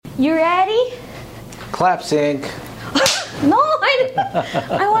You ready? Clap sync. No,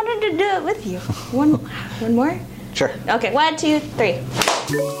 I wanted to do it with you. One more? Sure. Okay, 1, 2, 3.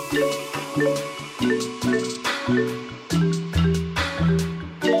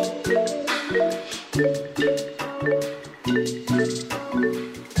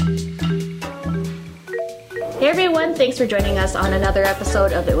 Hey everyone, thanks for joining us on another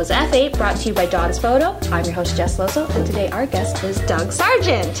episode of It Was F8, brought to you by Don's Photo. I'm your host, Jess Loso, and today our guest is Doug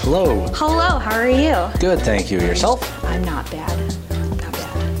Sargent. Hello. Hello, how are you? Good, thank you. Yourself? I'm not bad. Not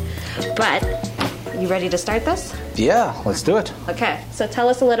bad. But, you ready to start this? Yeah, let's do it. Okay, so tell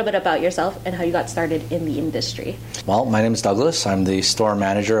us a little bit about yourself and how you got started in the industry. Well, my name is Douglas. I'm the store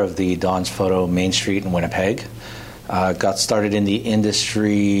manager of the Don's Photo Main Street in Winnipeg. Got started in the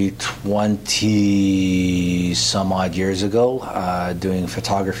industry 20 some odd years ago, doing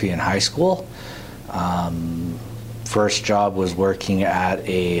photography in high school. First job was working at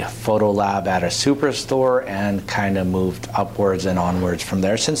a photo lab at a superstore, and kind of moved upwards and onwards from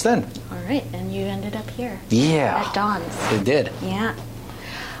there since then. All right, and you ended up here. Yeah. At Don's. It did. Yeah.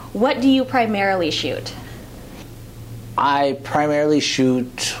 What do you primarily shoot? I primarily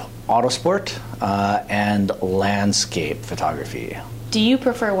shoot autosport and landscape photography. Do you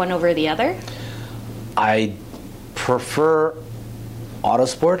prefer one over the other? I prefer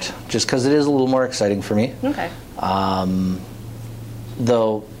autosport just because it is a little more exciting for me. Okay.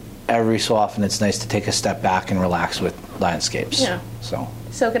 Though every so often it's nice to take a step back and relax with landscapes. Yeah. So.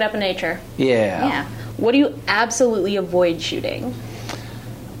 Soak it up in nature. Yeah. Yeah. What do you absolutely avoid shooting?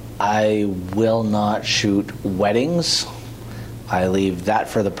 I will not shoot weddings. I leave that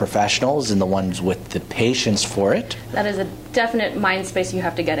for the professionals and the ones with the patience for it. That is a definite mind space you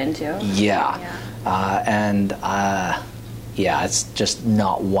have to get into. Yeah. Yeah, it's just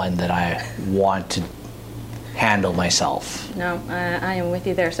not one that I want to handle myself. No, I am with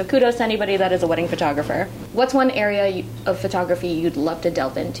you there. So kudos to anybody that is a wedding photographer. What's one area of photography you'd love to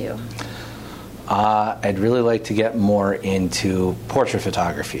delve into? I'd really like to get more into portrait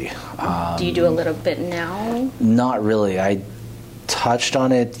photography. Do you do a little bit now? Not really. I touched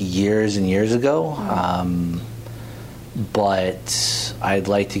on it years and years ago, but I'd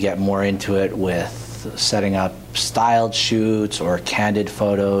like to get more into it with setting up styled shoots or candid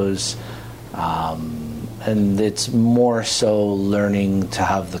photos, and it's more so learning to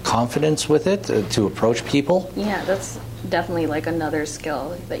have the confidence with it to approach people. Yeah, that's definitely like another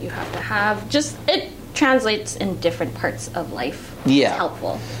skill that you have to have. Just it translates in different parts of life. Yeah. It's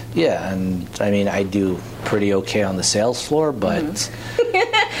helpful. Yeah, and I mean, I do pretty okay on the sales floor, but...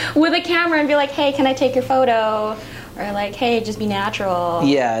 With a camera and be like, hey, can I take your photo? Or like, hey, just be natural.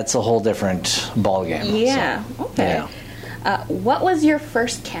 Yeah, it's a whole different ballgame. Yeah, so, okay. Yeah. What was your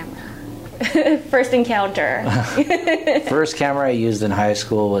first camera? First encounter? First camera I used in high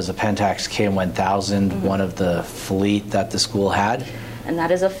school was a Pentax KM1000, one of the fleet that the school had. And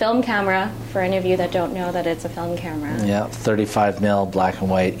that is a film camera, for any of you that don't know that it's a film camera. Yeah, 35 mil, black and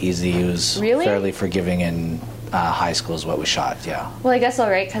white, easy to use. Really? Fairly forgiving in high school is what we shot, yeah. Well, I guess all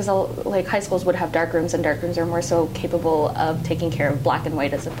right, because like high schools would have dark rooms, and dark rooms are more so capable of taking care of black and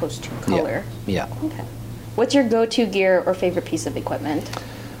white as opposed to color. Yeah. Okay. What's your go-to gear or favorite piece of equipment?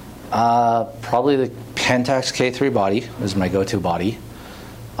 Probably the Pentax K3 body is my go-to body.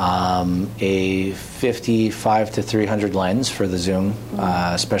 A 55 to 300 lens for the zoom,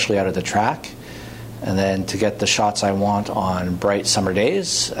 especially out of the track. And then to get the shots I want on bright summer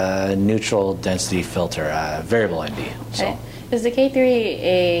days, neutral density filter, variable ND. Okay. So. Is the K3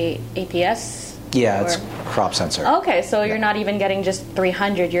 a APS? Yeah, or? it's crop sensor. Okay, so you're not even getting just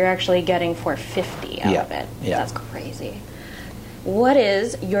 300, you're actually getting 450 out of it. Yeah. That's crazy. What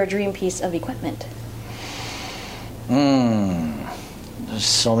is your dream piece of equipment? There's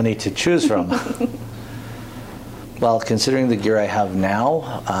so many to choose from. Well, considering the gear I have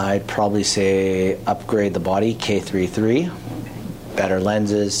now, I'd probably say upgrade the body, K33. Okay. Better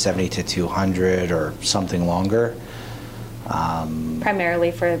lenses, 70 to 200 or something longer.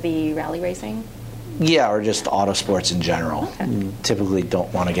 Primarily for the rally racing? Yeah, or just auto sports in general. Okay. Typically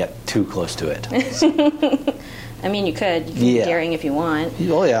don't want to get too close to it. I mean, you could. You can be daring if you want.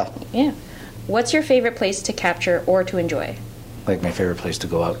 Oh, yeah. Yeah. What's your favorite place to capture or to enjoy? Like my favorite place to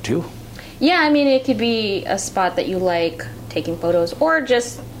go out to? Yeah, I mean, it could be a spot that you like taking photos, or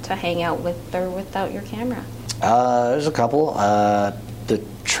just to hang out with or without your camera. There's a couple. The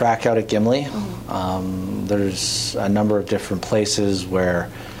track out at Gimli. There's a number of different places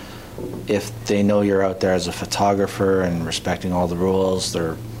where if they know you're out there as a photographer and respecting all the rules,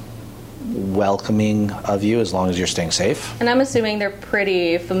 they're welcoming of you as long as you're staying safe. And I'm assuming they're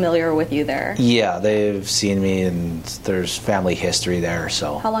pretty familiar with you there. Yeah, they've seen me, and there's family history there.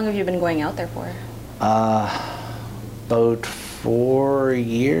 So How long have you been going out there for? about 4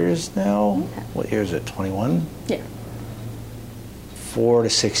 years now. Okay. What year is it? 21? Yeah. 4 to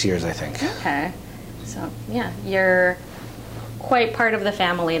 6 years, I think. Okay. So, yeah, you're quite part of the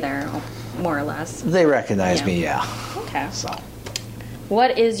family there, more or less. They recognize Yeah. me, yeah. Okay. So,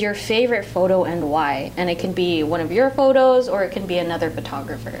 What is your favorite photo and why? And it can be one of your photos or it can be another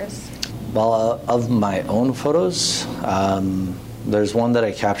photographer's. well, of my own photos, there's one that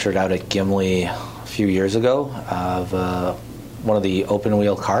I captured out at Gimli a few years ago of one of the open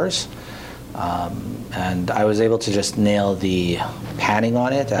wheel cars. And I was able to just nail the panning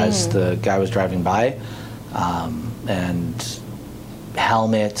on it as the guy was driving by. And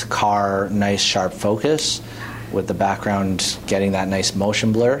helmet, car, nice sharp focus, with the background getting that nice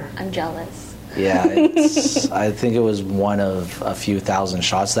motion blur. I'm jealous. Yeah, I think it was one of a few thousand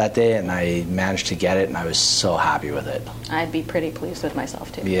shots that day, and I managed to get it, and I was so happy with it. I'd be pretty pleased with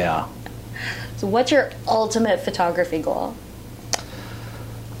myself too. Yeah. So what's your ultimate photography goal?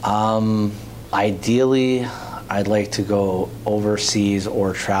 Ideally, I'd like to go overseas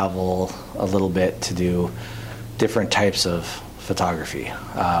or travel a little bit to do different types of photography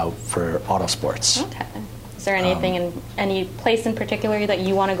for auto sports. Okay. Is there anything in any place in particular that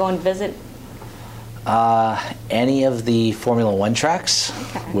you want to go and visit? Any of the Formula One tracks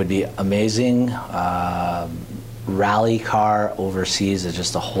Okay. would be amazing. Rally car overseas is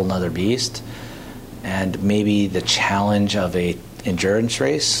just a whole nother beast. And maybe the challenge of a endurance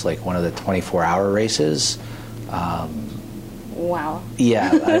race, like one of the 24-hour races. Wow. Yeah,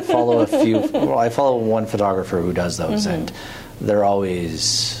 I follow a few. Well, I follow one photographer who does those, and they're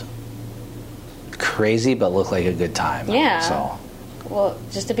always crazy, but look like a good time. Yeah. So, Well,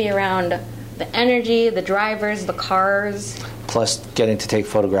 just to be around the energy, the drivers, the cars. plus getting to take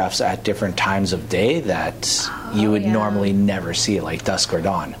photographs at different times of day that you would yeah. normally never see, like dusk or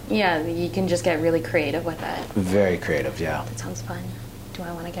dawn. Yeah, you can just get really creative with it. Very creative, yeah. That sounds fun. Do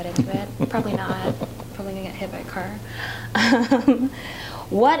I want to get into it? Probably not. Probably gonna get hit by a car.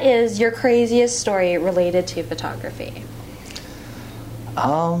 What is your craziest story related to photography?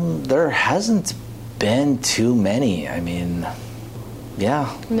 There hasn't been too many. I mean,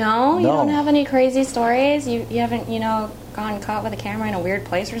 yeah. No, you No. don't have any crazy stories. You haven't gone caught with a camera in a weird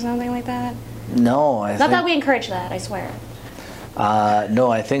place or something like that. No, Not that we encourage that. I swear.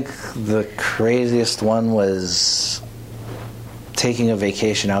 No, I think the craziest one was taking a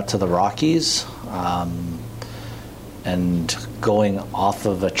vacation out to the Rockies and going off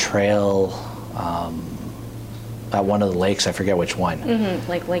of a trail at one of the lakes. I forget which one.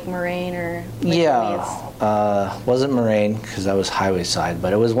 Like Lake Moraine or Lake Yeah, wasn't Moraine because that was highway side,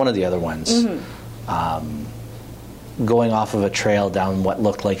 but it was one of the other ones. Going off of a trail down what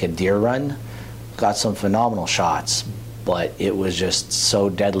looked like a deer run, got some phenomenal shots, but it was just so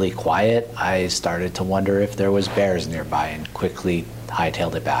deadly quiet, I started to wonder if there was bears nearby and quickly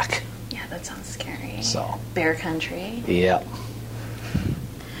hightailed it back. Yeah, that sounds scary. So. Bear country. Yep.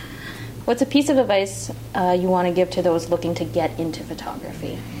 What's a piece of advice you want to give to those looking to get into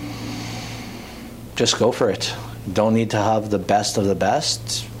photography? Just go for it. Don't need to have the best of the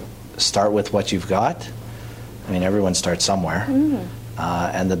best. Start with what you've got. I mean, everyone starts somewhere.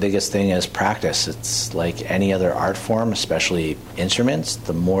 And the biggest thing is practice. It's like any other art form, especially instruments.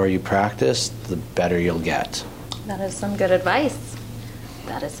 The more you practice, the better you'll get. That is some good advice.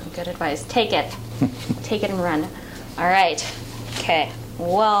 That is some good advice. Take it. Take it and run. All right. Okay.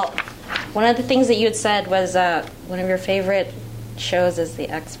 Well, one of the things that you had said was one of your favorite shows is The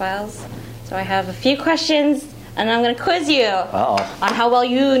X-Files. So I have a few questions, and I'm going to quiz you on how well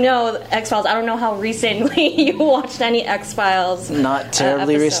you know X-Files. I don't know how recently you watched any X-Files. Not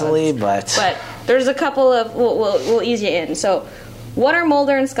terribly episodes. recently, but there's a couple of, we'll ease you in. So what are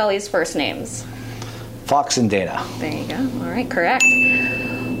Mulder and Scully's first names? Fox and Dana. There you go. All right, correct.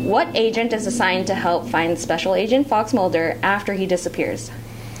 What agent is assigned to help find Special Agent Fox Mulder after he disappears?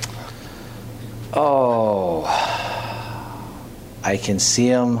 Oh, I can see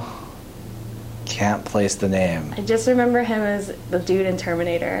him. Can't place the name. I just remember him as the dude in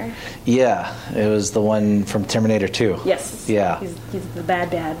Terminator. Yeah, it was the one from Terminator 2. Yes. Yeah. He's the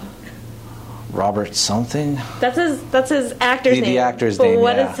bad. Robert something? That's his actor's name. The actor's but name,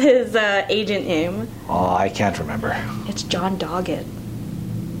 what yeah. is his agent name? Oh, I can't remember. It's John Doggett.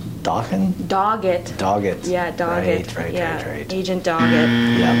 Dawkins? Doggett. Doggett. Yeah, Doggett. Right. Agent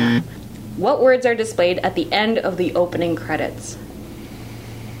Doggett. Yeah. What words are displayed at the end of the opening credits?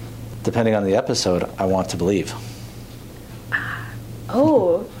 Depending on the episode, I want to believe.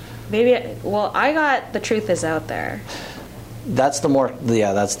 Oh, Maybe. Well, I got The Truth Is Out There. That's the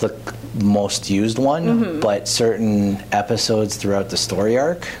most used one, but certain episodes throughout the story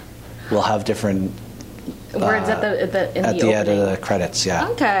arc will have different words at the end of the credits. Yeah.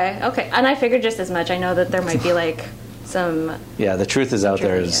 Okay. And I figured just as much. I know that there might be like some. Yeah, The Truth Is Out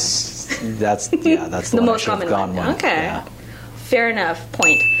There is that's the most common one. Okay. Yeah. Fair enough.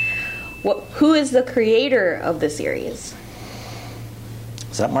 Point. Who is the creator of the series?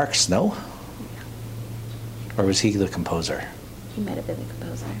 Is that Mark Snow? Or was he the composer? He might have been the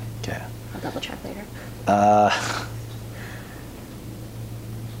composer. Okay. I'll double check later.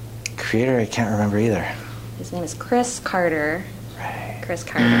 Creator, I can't remember either. His name is Chris Carter. Right. Chris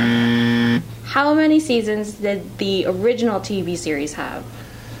Carter. How many seasons did the original TV series have?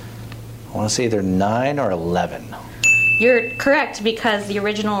 I want to say either 9 or 11. You're correct, because the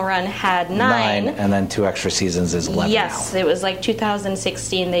original run had 9. And then 2 extra seasons is 11 Yes, now. it was like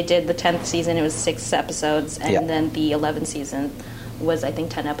 2016 they did the 10th season. It was 6 episodes. And then the 11th season was, I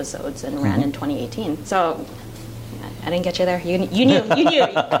think, 10 episodes and ran in 2018. So I didn't get you there. You knew.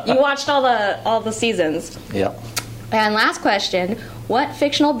 You watched all the seasons. Yep. And last question, what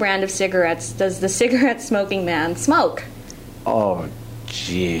fictional brand of cigarettes does the cigarette smoking man smoke? Oh,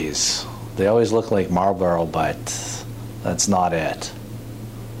 jeez. They always look like Marlboro, but that's not it.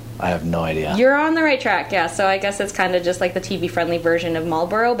 I have no idea. You're on the right track, yeah. So I guess it's kind of just like the TV-friendly version of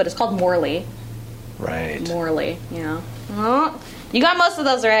Marlboro, but it's called Morley. Right. Morley, yeah. Oh, you got most of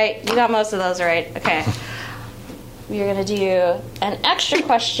those right. Okay. We are going to do an extra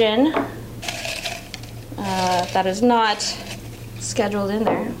question that is not scheduled in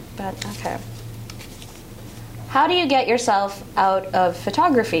there, but okay. How do you get yourself out of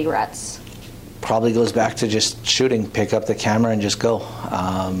photography ruts? Probably goes back to just shooting. Pick up the camera and just go.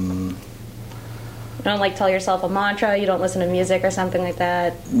 You don't like tell yourself a mantra? You don't listen to music or something like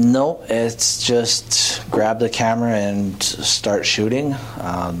that? No, it's just grab the camera and start shooting.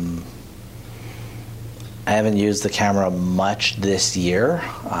 I haven't used the camera much this year,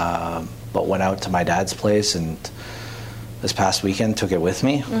 but went out to my dad's place and this past weekend took it with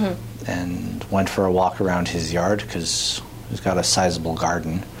me and went for a walk around his yard because he's got a sizable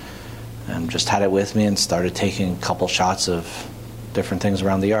garden, and just had it with me and started taking a couple shots of different things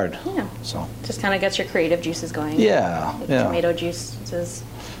around the yard. Yeah. So just kind of gets your creative juices going. Yeah. Like yeah. Tomato juices.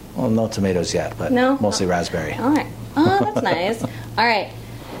 Well, no tomatoes yet, but mostly raspberry. All right. Oh, that's nice. All right.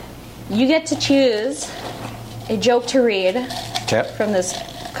 You get to choose a joke to read from this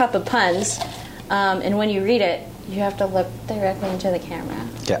cup of puns, and when you read it, you have to look directly into the camera.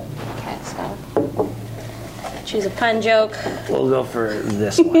 Okay. Okay, so choose a pun joke. We'll go for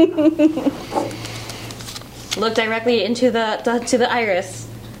this one. Look directly into the iris.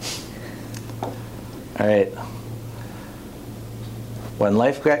 All right. When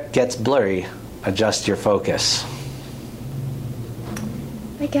life gets blurry, adjust your focus.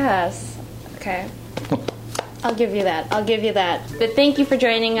 I guess. Okay. I'll give you that. But thank you for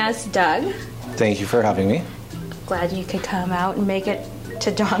joining us, Doug. Thank you for having me. Glad you could come out and make it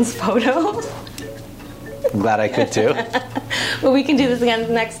to Dawn's photo. I'm glad I could too. Well, we can do this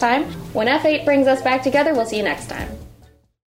again next time. When F8 brings us back together, we'll see you next time.